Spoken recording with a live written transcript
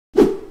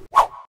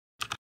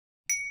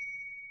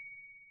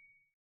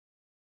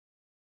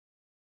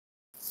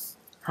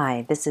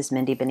Hi, this is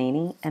Mindy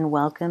Bonini, and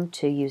welcome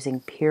to using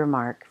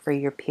PeerMark for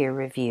your peer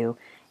review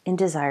in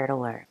Desire to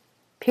Learn.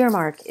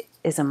 PeerMark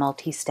is a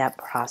multi-step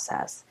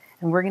process,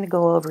 and we're going to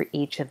go over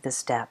each of the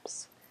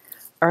steps.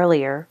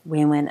 Earlier,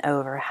 we went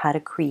over how to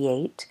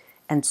create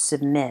and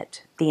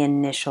submit the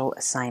initial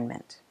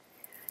assignment.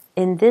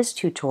 In this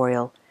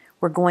tutorial,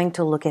 we're going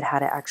to look at how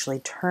to actually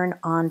turn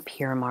on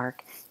PeerMark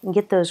and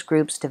get those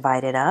groups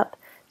divided up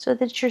so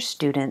that your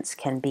students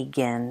can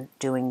begin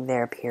doing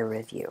their peer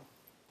review.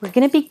 We're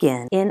going to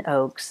begin in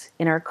Oaks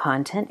in our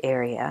content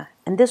area,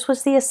 and this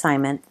was the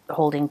assignment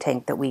holding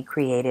tank that we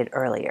created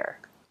earlier.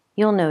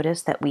 You'll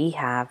notice that we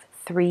have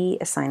 3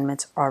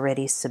 assignments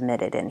already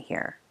submitted in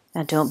here.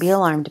 Now don't be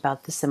alarmed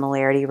about the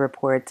similarity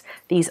reports.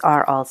 These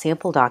are all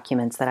sample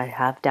documents that I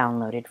have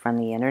downloaded from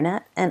the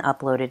internet and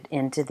uploaded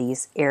into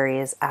these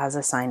areas as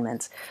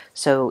assignments.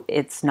 So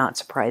it's not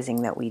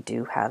surprising that we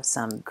do have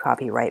some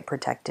copyright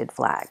protected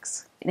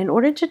flags. In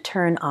order to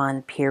turn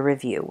on peer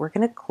review, we're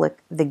going to click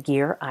the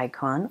gear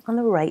icon on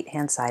the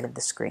right-hand side of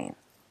the screen.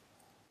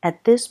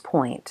 At this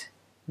point,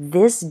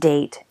 this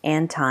date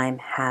and time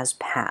has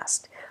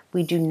passed.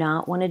 We do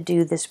not want to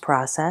do this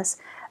process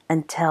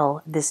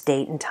until this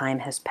date and time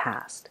has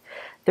passed.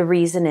 The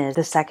reason is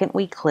the second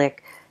we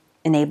click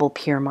Enable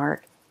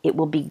PeerMark, it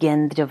will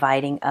begin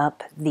dividing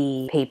up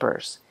the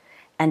papers,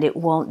 and it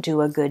won't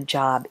do a good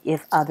job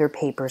if other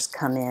papers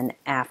come in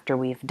after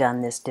we've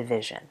done this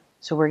division.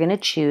 So we're going to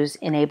choose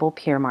Enable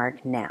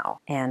PeerMark now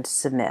and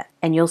submit.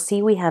 And you'll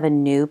see we have a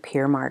new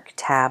PeerMark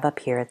tab up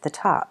here at the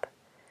top.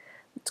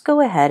 Let's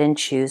go ahead and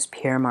choose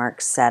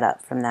PeerMark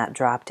Setup from that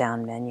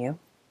drop-down menu.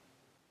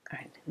 All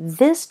right.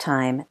 This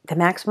time, the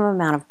maximum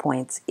amount of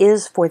points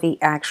is for the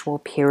actual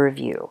peer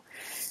review.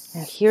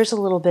 Now here's a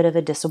little bit of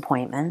a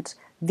disappointment.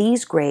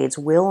 These grades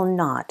will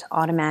not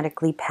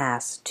automatically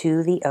pass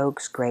to the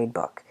Oaks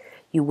gradebook.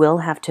 You will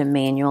have to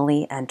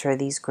manually enter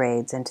these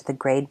grades into the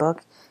gradebook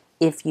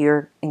if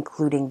you're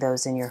including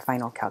those in your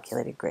final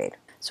calculated grade.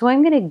 So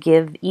I'm going to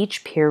give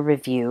each peer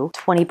review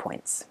 20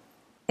 points.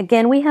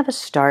 Again, we have a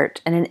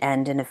start and an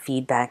end and a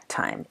feedback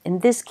time. In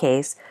this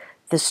case,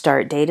 the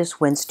start date is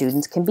when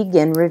students can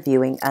begin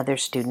reviewing other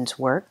students'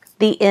 work.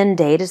 The end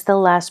date is the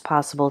last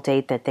possible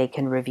date that they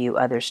can review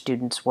other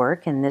students'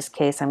 work. In this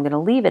case, I'm going to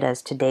leave it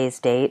as today's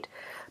date,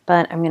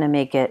 but I'm going to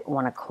make it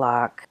 1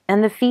 o'clock.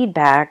 And the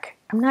feedback,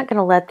 I'm not going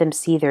to let them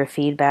see their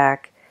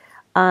feedback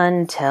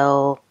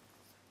until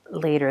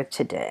later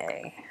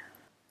today.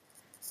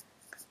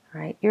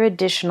 All right, your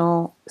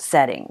additional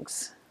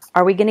settings.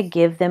 Are we going to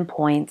give them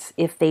points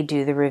if they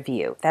do the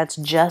review? That's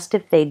just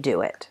if they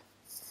do it.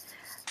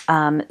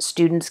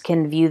 Students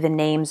can view the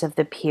names of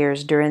the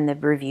peers during the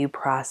review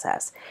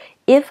process.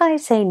 If I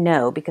say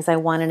no because I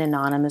want an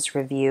anonymous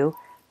review,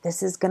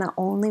 this is going to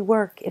only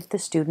work if the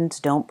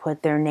students don't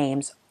put their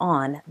names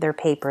on their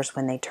papers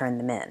when they turn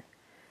them in.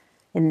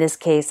 In this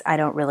case, I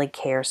don't really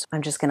care, so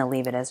I'm just going to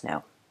leave it as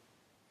no.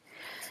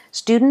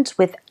 Students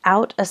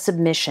without a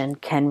submission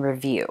can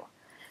review.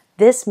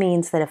 This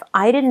means that if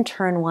I didn't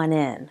turn one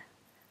in,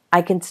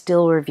 I can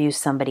still review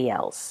somebody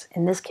else.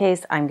 In this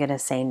case, I'm going to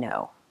say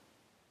no.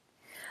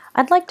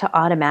 I'd like to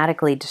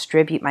automatically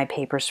distribute my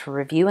papers for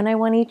review, and I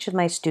want each of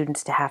my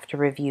students to have to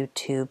review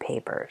 2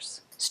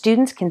 papers.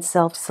 Students can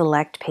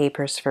self-select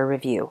papers for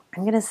review.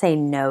 I'm going to say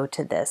no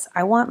to this.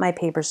 I want my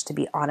papers to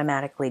be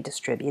automatically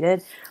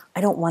distributed.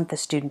 I don't want the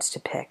students to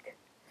pick.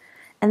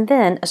 And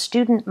then a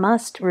student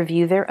must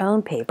review their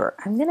own paper.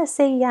 I'm going to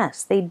say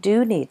yes, they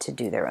do need to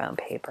do their own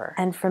paper.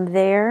 And from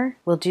there,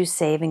 we'll do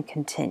save and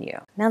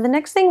continue. Now the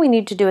next thing we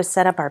need to do is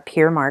set up our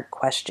PeerMark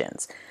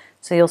questions.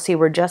 So you'll see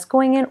we're just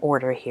going in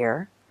order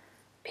here.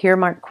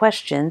 PeerMark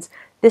questions.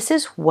 This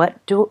is what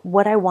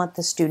I want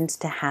the students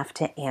to have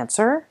to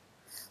answer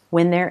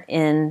when they're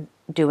in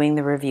doing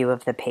the review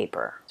of the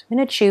paper. So I'm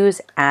going to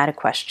choose Add a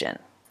Question.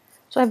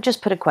 So I've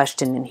just put a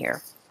question in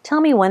here. Tell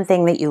me one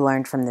thing that you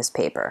learned from this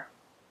paper.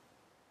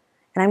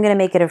 And I'm going to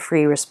make it a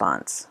free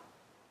response.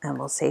 And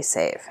we'll say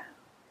Save.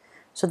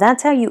 So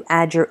that's how you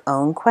add your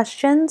own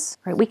questions.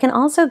 All right, we can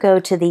also go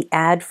to the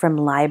Add from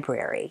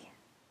Library.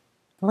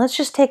 Let's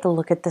just take a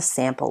look at the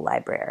sample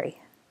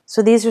library.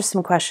 So these are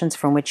some questions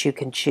from which you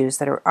can choose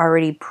that are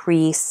already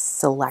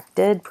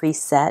pre-selected,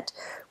 preset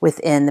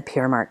within the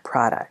PeerMark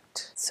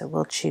product. So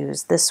we'll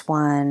this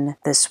one.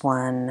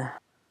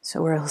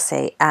 So we'll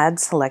say Add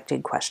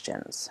Selected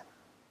Questions.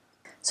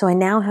 So I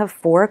now have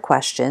 4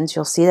 questions.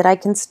 You'll see that I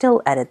can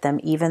still edit them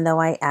even though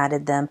I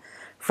added them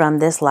from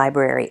this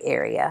library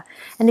area.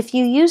 And if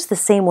you use the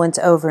same ones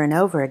over and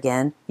over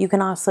again, you can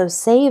also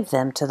save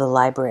them to the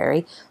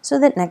library so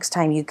that next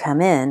time you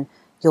come in,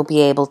 you'll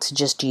be able to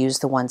just use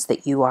the ones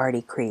that you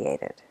already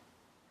created.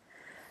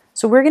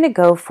 So we're going to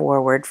go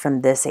forward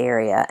from this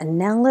area, and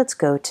now let's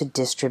go to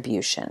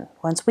distribution.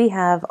 Once we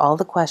have all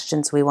the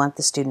questions we want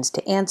the students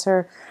to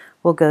answer,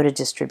 we'll go to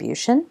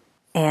distribution,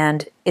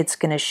 and it's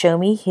going to show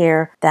me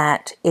here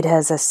that it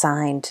has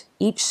assigned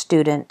each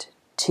student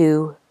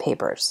 2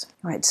 papers.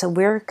 All right, so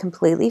we're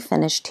completely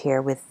finished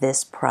here with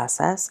this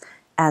process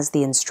as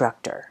the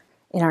instructor.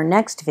 In our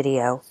next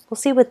video, we'll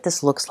see what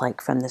this looks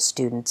like from the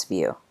student's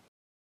view.